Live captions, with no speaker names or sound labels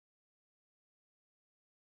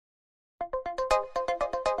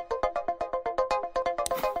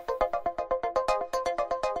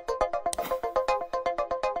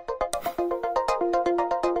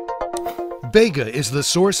BEGA is the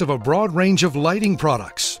source of a broad range of lighting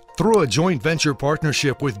products. Through a joint venture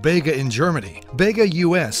partnership with BEGA in Germany,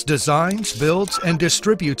 BEGA-US designs, builds, and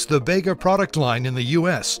distributes the BEGA product line in the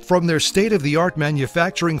U.S. from their state-of-the-art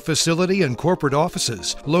manufacturing facility and corporate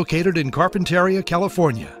offices located in Carpinteria,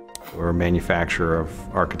 California. We're a manufacturer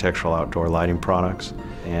of architectural outdoor lighting products,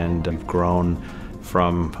 and have grown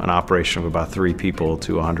from an operation of about 3 people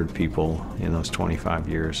to 100 people in those 25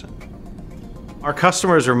 years. Our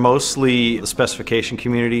customers are mostly the specification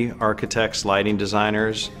community, architects, lighting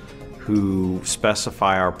designers, who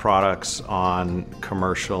specify our products on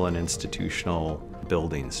commercial and institutional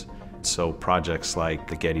buildings. So projects like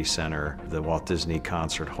the Getty Center, the Walt Disney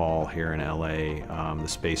Concert Hall here in LA, the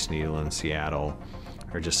Space Needle in Seattle,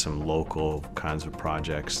 are just some local kinds of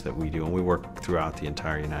projects that we do, and we work throughout the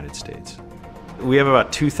entire United States. We have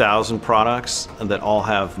about 2,000 products that all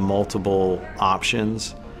have multiple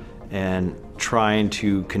options, and trying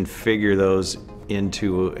to configure those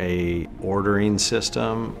into a ordering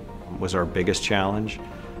system was our biggest challenge.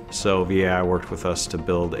 So VAI worked with us to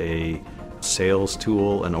build a sales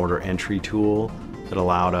tool, an order entry tool that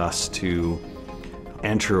allowed us to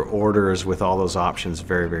enter orders with all those options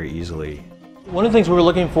very, very easily. One of the things we were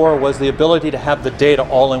looking for was the ability to have the data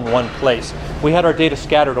all in one place. We had our data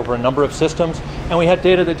scattered over a number of systems, and we had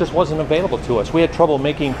data that just wasn't available to us. We had trouble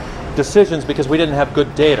making decisions because we didn't have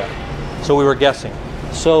good data, so we were guessing.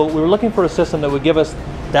 So we were looking for a system that would give us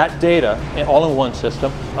that data all in one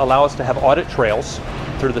system, allow us to have audit trails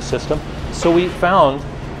through the system. So we found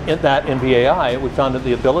in VAI, we found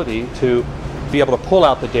the ability to be able to pull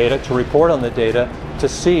out the data, to report on the data, to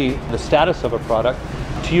see the status of a product,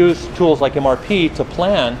 to use tools like MRP to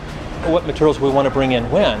plan what materials we want to bring in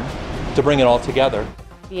when, to bring it all together.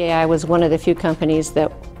 BEGA was one of the few companies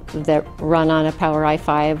that run on a Power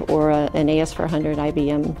i5 or an AS400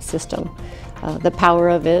 IBM system. The power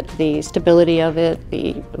of it, the stability of it,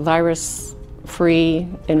 the virus-free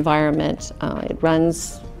environment, it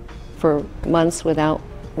runs for months we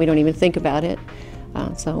don't even think about it.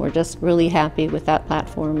 So we're just really happy with that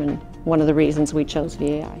platform, and one of the reasons we chose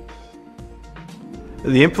VAI.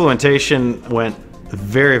 The implementation went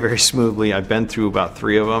very, very smoothly. I've been through about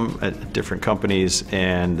 3 of them at different companies,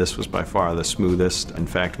 and this was by far the smoothest. In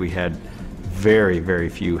fact, we had very, very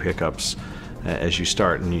few hiccups as you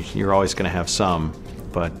start, and you're always going to have some,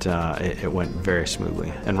 but it went very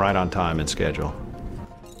smoothly and right on time and schedule.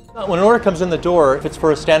 When an order comes in the door, if it's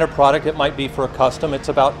for a standard product, it might be for a custom. It's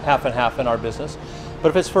about half and half in our business. But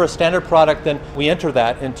if it's for a standard product, then we enter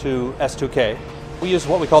that into S2K. We use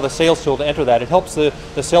what we call the sales tool to enter that. It helps the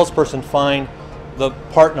salesperson find the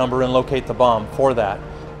part number and locate the BOM for that.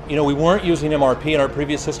 You know, we weren't using MRP in our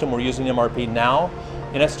previous system. We're using MRP now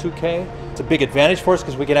in S2K. It's a big advantage for us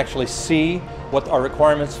because we can actually see what our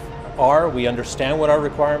requirements are. We understand what our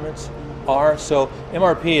requirements are. So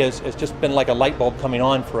MRP has just been like a light bulb coming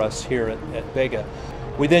on for us here at BEGA.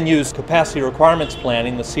 We then use capacity requirements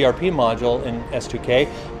planning, the CRP module in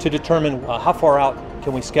S2K, to determine how far out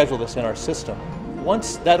can we schedule this in our system.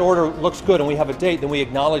 Once that order looks good and we have a date, then we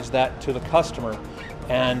acknowledge that to the customer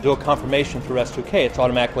and do a confirmation through S2K. It's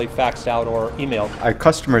automatically faxed out or emailed. Our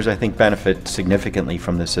customers, I think, benefit significantly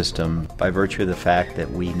from the system by virtue of the fact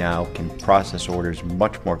that we now can process orders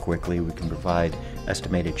much more quickly. We can provide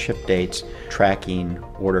estimated ship dates, tracking,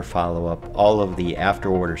 order follow-up. All of the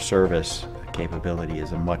after-order service capability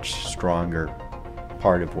is a much stronger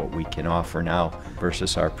part of what we can offer now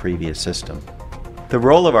versus our previous system. The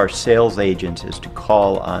role of our sales agents is to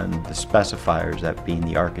call on the specifiers, that being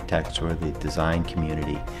the architects or the design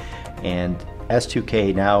community. And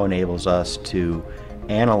S2K now enables us to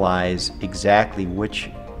analyze exactly which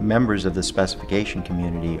members of the specification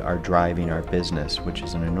community are driving our business, which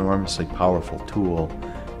is an enormously powerful tool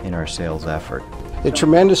in our sales effort. It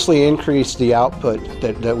tremendously increased the output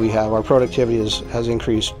that we have. Our productivity has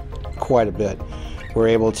increased quite a bit. We're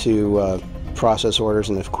able to process orders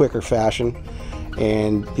in a quicker fashion,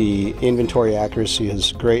 and the inventory accuracy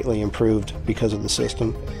has greatly improved because of the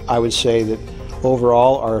system. I would say that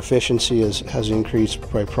overall our efficiency has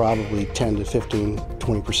increased by probably 10 to 15,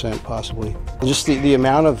 20% possibly. Just the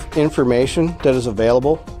amount of information that is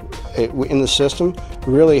available in the system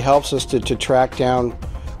really helps us to track down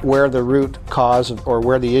where the root cause or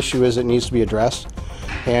where the issue is that needs to be addressed.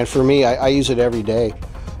 And for me, I use it every day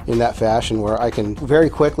in that fashion where I can very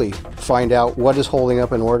quickly find out what is holding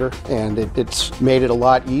up an order, and it's made it a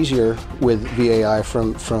lot easier with VAI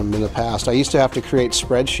from in the past. I used to have to create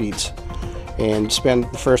spreadsheets and spend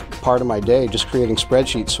the first part of my day just creating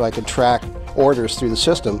spreadsheets so I could track orders through the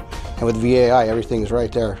system, and with VAI everything's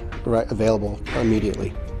right there, available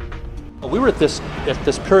immediately. We were at this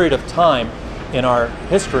period of time in our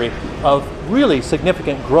history of really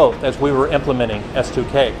significant growth as we were implementing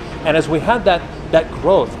S2K. And as we had that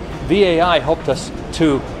growth, VAI helped us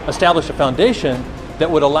to establish a foundation that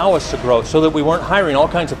would allow us to grow so that we weren't hiring all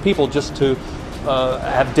kinds of people just to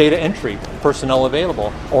have data entry personnel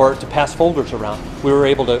available or to pass folders around. We were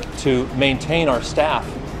able to maintain our staff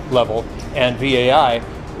level, and VAI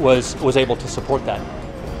was able to support that.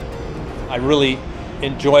 I really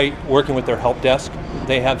enjoy working with their help desk.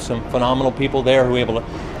 They have some phenomenal people there who are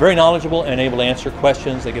very knowledgeable and able to answer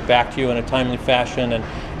questions. They get back to you in a timely fashion,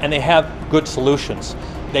 and they have good solutions.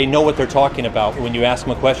 They know what they're talking about. When you ask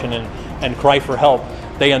them a question and cry for help,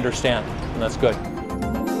 they understand, and that's good.